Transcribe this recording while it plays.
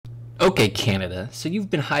Okay, Canada, so you've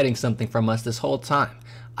been hiding something from us this whole time.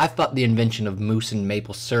 I thought the invention of mousse and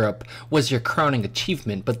maple syrup was your crowning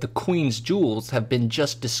achievement, but the Queen's jewels have been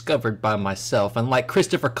just discovered by myself, and like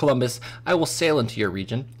Christopher Columbus, I will sail into your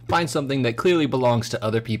region, find something that clearly belongs to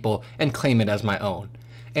other people, and claim it as my own.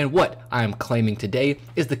 And what I am claiming today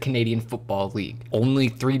is the Canadian Football League. Only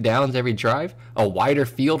 3 downs every drive, a wider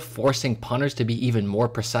field forcing punters to be even more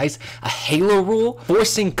precise, a halo rule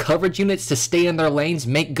forcing coverage units to stay in their lanes,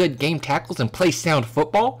 make good game tackles, and play sound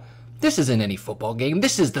football. This isn't any football game.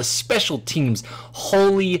 This is the special teams'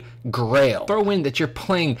 holy grail. Throw in that you're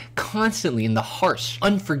playing constantly in the harsh,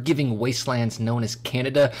 unforgiving wastelands known as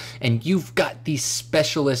Canada, and you've got these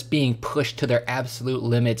specialists being pushed to their absolute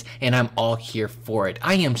limits, and I'm all here for it.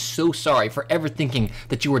 I am so sorry for ever thinking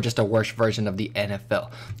that you were just a worse version of the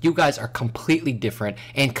NFL. You guys are completely different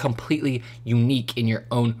and completely unique in your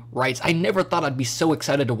own rights. I never thought I'd be so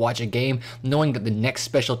excited to watch a game knowing that the next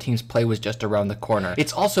special teams play was just around the corner.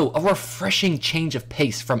 It's also a refreshing change of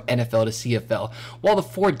pace from NFL to CFL. While the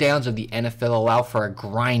 4 downs of the NFL allow for a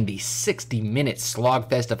grindy 60-minute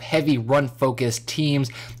slogfest of heavy run-focused teams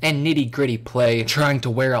and nitty-gritty play, trying to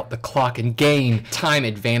wear out the clock and gain time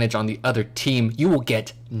advantage on the other team, you will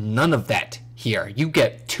get none of that here. You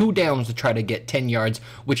get 2 downs to try to get 10 yards,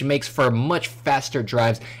 which makes for much faster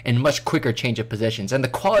drives and much quicker change of possessions. And the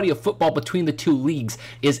quality of football between the 2 leagues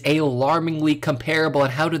is alarmingly comparable.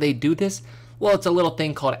 And how do they do this? Well, it's a little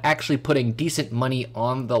thing called actually putting decent money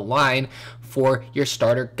on the line for your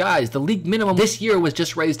starter guys. The league minimum this year was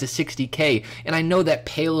just raised to $60K, and I know that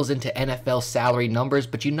pales into NFL salary numbers,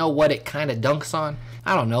 but you know what it kind of dunks on?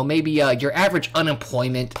 I don't know, maybe your average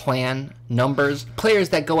unemployment plan numbers. Players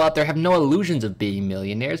that go out there have no illusions of being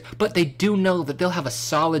millionaires, but they do know that they'll have a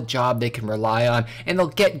solid job they can rely on, and they'll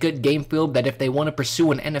get good game film that if they want to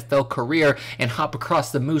pursue an NFL career and hop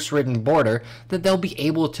across the moose-ridden border, that they'll be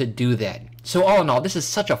able to do that. So all in all, this is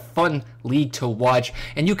such a fun league to watch,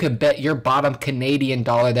 and you can bet your bottom Canadian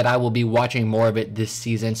dollar that I will be watching more of it this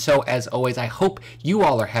season. So as always, I hope you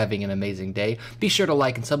all are having an amazing day. Be sure to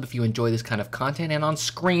like and sub if you enjoy this kind of content, and on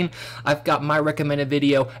screen, I've got my recommended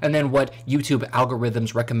video and then what YouTube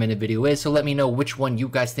algorithm's recommended video is, so let me know which one you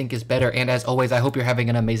guys think is better, and as always, I hope you're having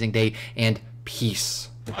an amazing day, and peace.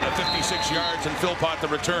 On a 56 yards, and Philpott the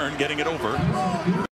return, getting it over.